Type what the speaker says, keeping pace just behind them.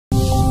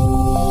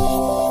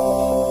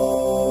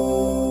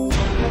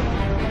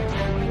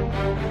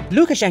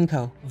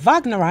Lukashenko.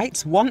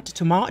 Wagnerites want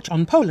to march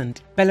on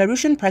Poland.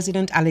 Belarusian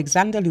President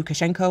Alexander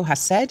Lukashenko has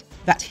said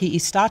that he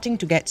is starting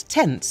to get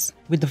tense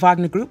with the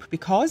Wagner Group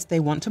because they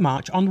want to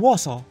march on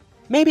Warsaw.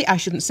 Maybe I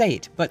shouldn't say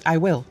it, but I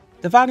will.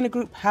 The Wagner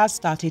Group has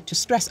started to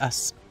stress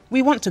us.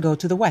 We want to go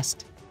to the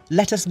west.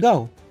 Let us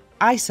go.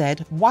 I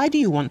said, why do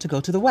you want to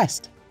go to the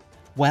west?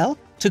 Well,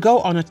 to go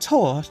on a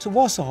tour to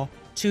Warsaw,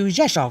 to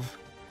Rzeszów,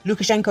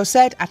 Lukashenko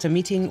said at a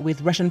meeting with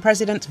Russian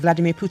President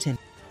Vladimir Putin.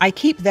 I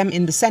keep them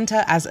in the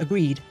center as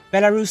agreed.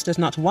 Belarus does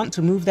not want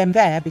to move them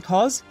there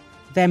because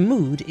their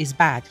mood is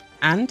bad.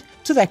 And,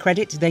 to their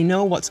credit, they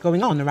know what's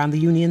going on around the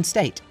Union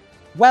state.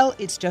 Well,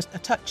 it's just a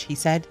touch, he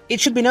said. It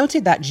should be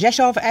noted that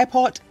Rzeszów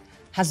airport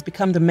has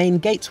become the main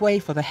gateway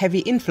for the heavy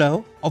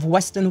inflow of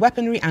Western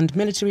weaponry and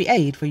military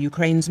aid for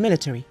Ukraine's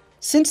military.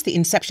 Since the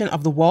inception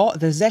of the war,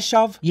 the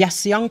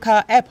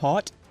Rzeszów-Jasionka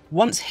airport,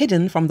 once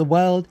hidden from the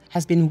world,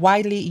 has been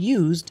widely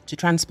used to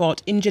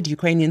transport injured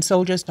Ukrainian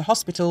soldiers to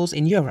hospitals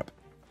in Europe.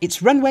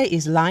 Its runway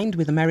is lined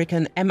with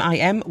American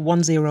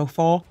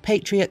MIM-104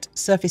 Patriot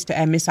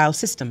surface-to-air missile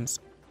systems.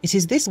 It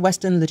is this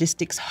Western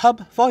logistics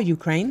hub for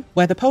Ukraine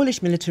where the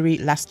Polish military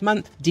last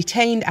month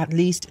detained at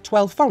least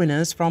 12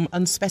 foreigners from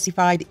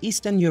unspecified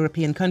Eastern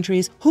European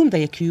countries whom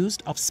they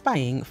accused of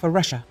spying for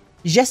Russia.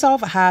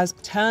 Rzeszów has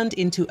turned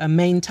into a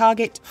main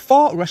target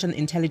for Russian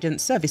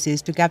intelligence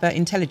services to gather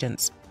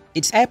intelligence.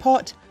 Its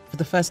airport, for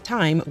the first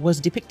time,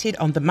 was depicted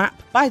on the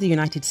map by the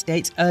United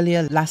States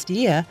earlier last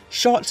year,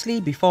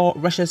 shortly before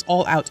Russia's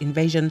all-out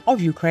invasion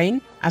of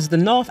Ukraine, as the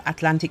North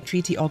Atlantic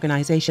Treaty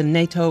Organization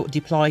NATO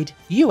deployed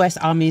US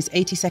Army's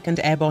 82nd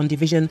Airborne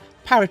Division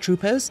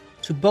paratroopers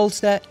to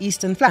bolster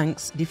eastern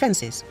flanks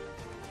defenses.